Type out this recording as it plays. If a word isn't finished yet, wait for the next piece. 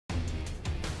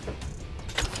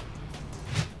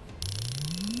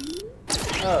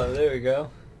Oh, there we go.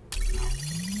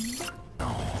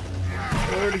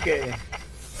 Where'd it get you?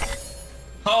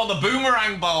 Oh, the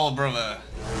boomerang ball, brother.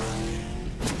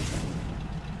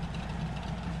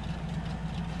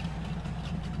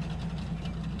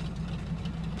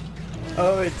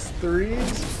 Oh, it's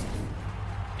threes?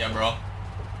 Yeah, bro.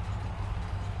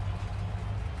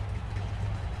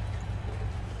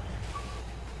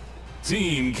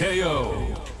 Team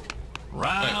KO.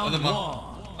 Round Wait, one.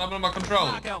 what happened to my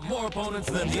controller? Knock out more opponents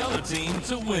than the other team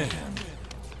to win.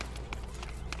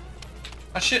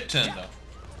 My shit turned off.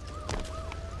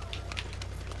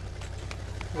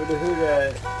 Where the hood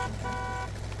at?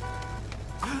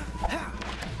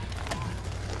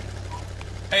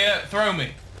 Hey, throw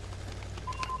me.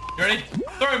 You ready?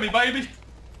 Throw me, baby.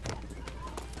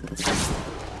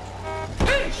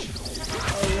 Fish!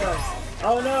 Oh yeah.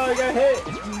 Oh no, I got hit!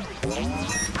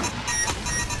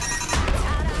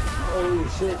 Holy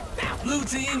shit. Blue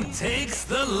team takes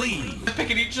the lead. They're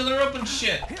picking each other up and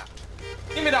shit.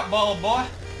 Give me that ball, boy.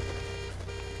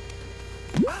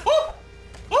 Woo!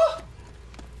 Woo!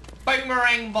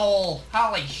 Boomerang ball.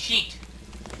 Holy shit.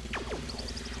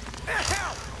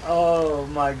 Oh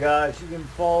my gosh, you can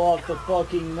fall off the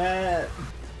fucking mat.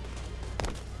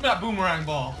 Give me that boomerang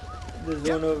ball. There's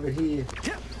one over here.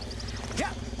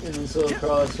 In this little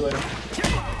crossway.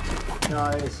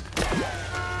 Nice.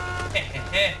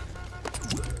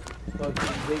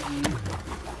 Fucking biggie.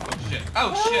 Oh shit.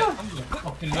 Oh shit. I'm gonna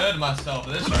fucking murder myself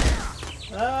at this one.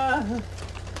 Ah!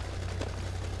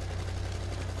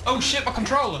 Oh shit, my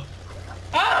controller.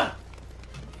 Ah!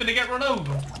 Gonna get run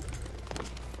over.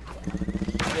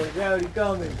 Look out, he's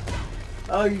coming.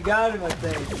 Oh, you got him, I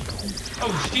think.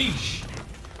 Oh sheesh.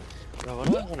 Bro, what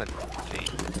do I want to be?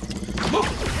 Woo!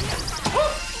 Woo!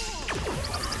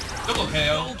 Double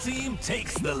KO. Gold team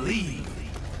takes the lead.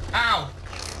 Ow!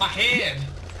 My head!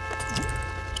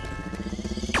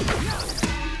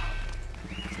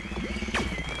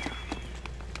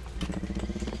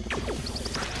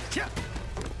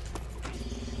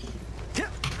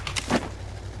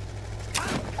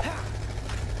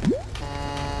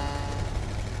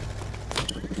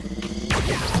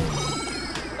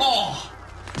 Oh!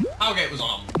 Howgate was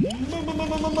on a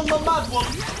mad one!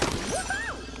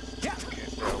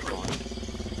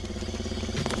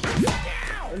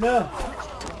 Oh, no!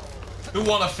 Who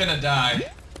wanna finna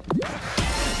die?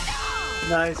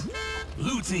 Nice.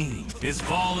 Blue team is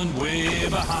falling way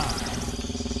behind.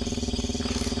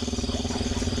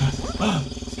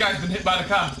 This guy's been hit by the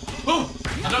car. Oh!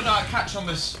 I don't know how to catch on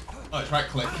this. Oh, it's right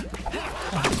click.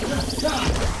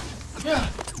 Yeah.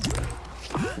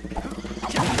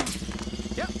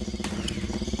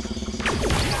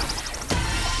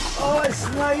 Oh, I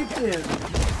sniped him!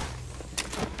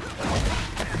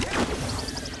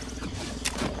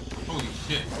 Holy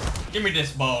shit. Give me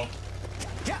this ball.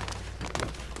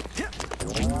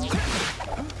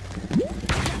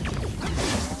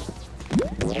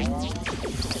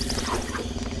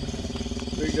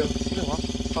 There you go. You know what?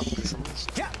 Fuck this one.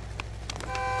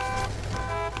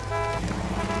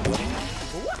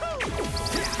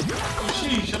 Oh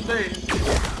sheesh, I'm dead.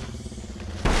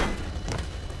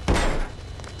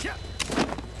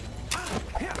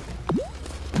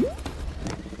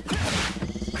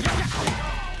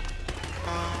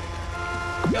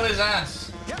 Kill his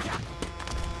ass.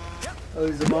 Oh,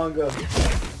 he's a Mongo.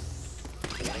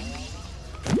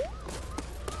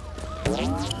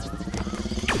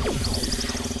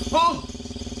 Oh!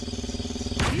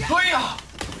 Oh yeah!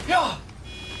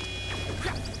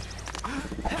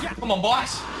 Come on,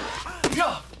 boys!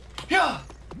 Yeah!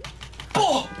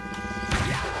 Oh!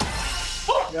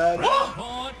 Got it. Oh!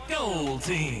 Point gold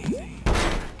team.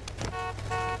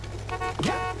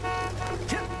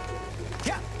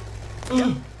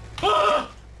 Boom!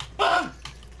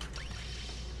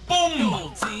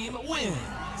 Gold team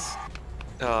wins.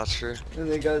 Oh, true. And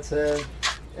they got sad.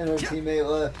 And our teammate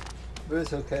left. But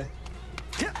it's okay.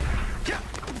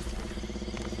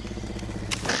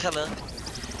 Hello.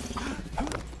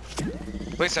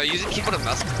 Wait, so are you using keyboard and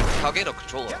mouse? Howgate or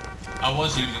controller? I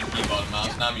was using keyboard and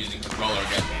mouse, now I'm using controller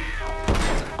again.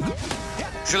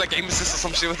 Is it like game assist or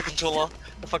some shit with the controller?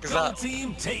 The fuck is Gold that?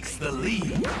 team takes the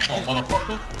lead. Oh,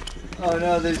 motherfucker. Oh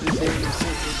no, there's just aiming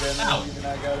assistance and Ow. even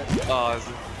I got it. Oh, is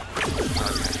it?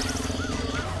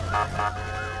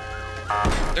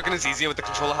 Do you reckon it's easier with the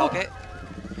controller, Howgate?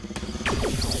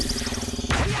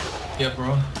 Yeah,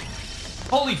 bro.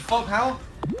 Holy fuck, how?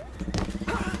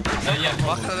 Yeah,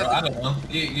 probably, bro. I don't know.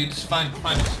 You just find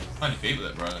your feet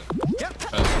with it, bro.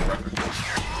 Personal preference.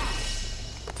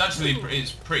 It's actually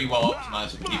it's pretty well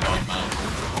optimized for keyboard and mouse.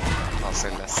 I'll say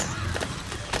less.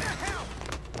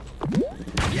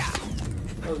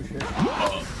 Oh shit.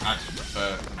 Oh, I just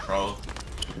prefer control.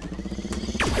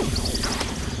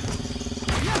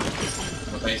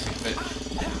 The basic bit.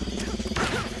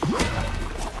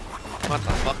 What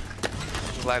the fuck?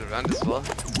 Glide around as well.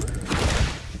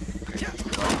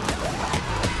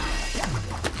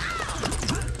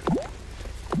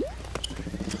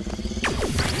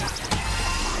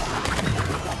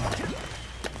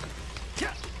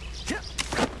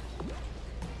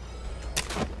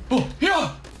 Oh,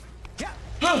 yeah!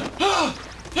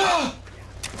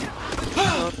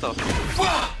 What the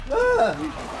fuck?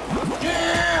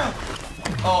 Yeah!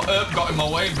 Oh, Herb got in my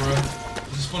way, bro.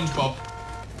 It's a SpongeBob.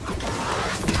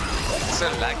 So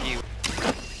laggy.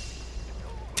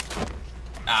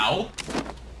 Ow.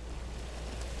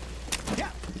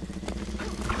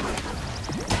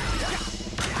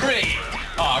 Three!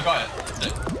 Oh, I got it.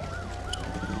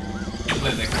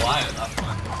 Usually they glide at that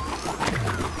point.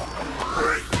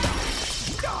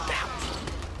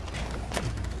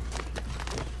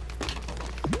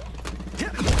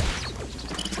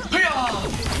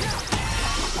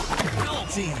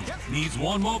 Team needs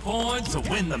one more point to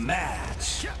win the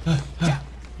match.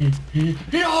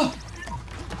 Yeah!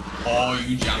 Oh,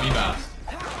 you jammy bastard.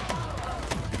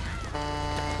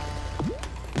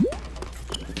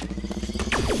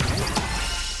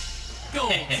 Go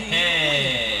team.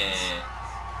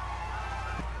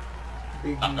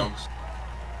 Big That dog's.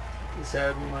 the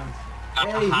sad one.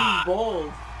 Hey, he's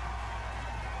bald.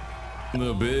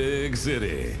 The big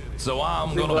city. So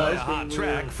I'm gonna buy a hot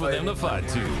track for them to fight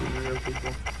to.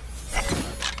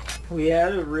 We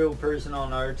had a real person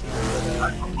on our team,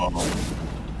 but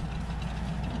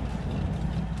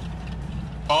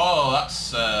Oh,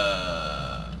 that's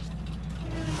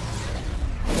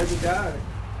there's a guy.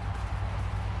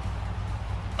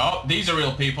 Oh, these are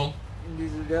real people.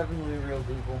 These are definitely real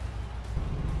people.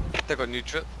 They got new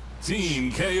trip.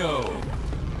 Team KO.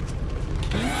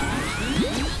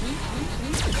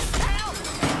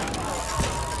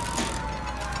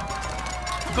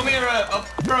 Come here, I'll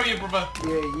throw you, brother.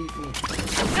 Yeah, yeet me.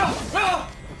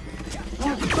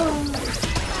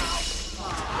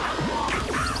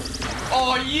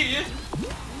 Oh, yeah.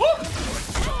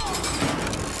 Woo.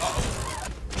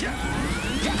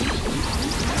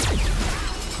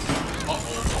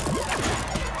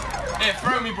 Uh-oh. Here,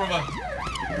 throw me, brother.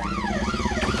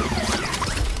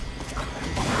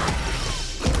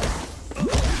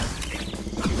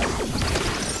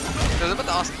 I was about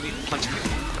to ask me to punch me.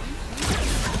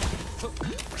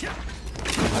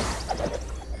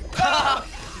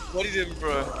 What are you doing,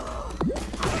 bro?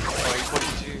 Oh, he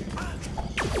punched you.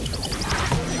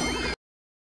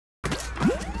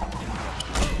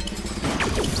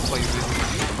 Oh, you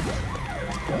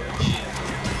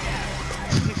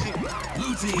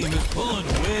Blue team is pulling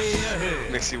way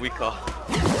ahead. makes you weaker.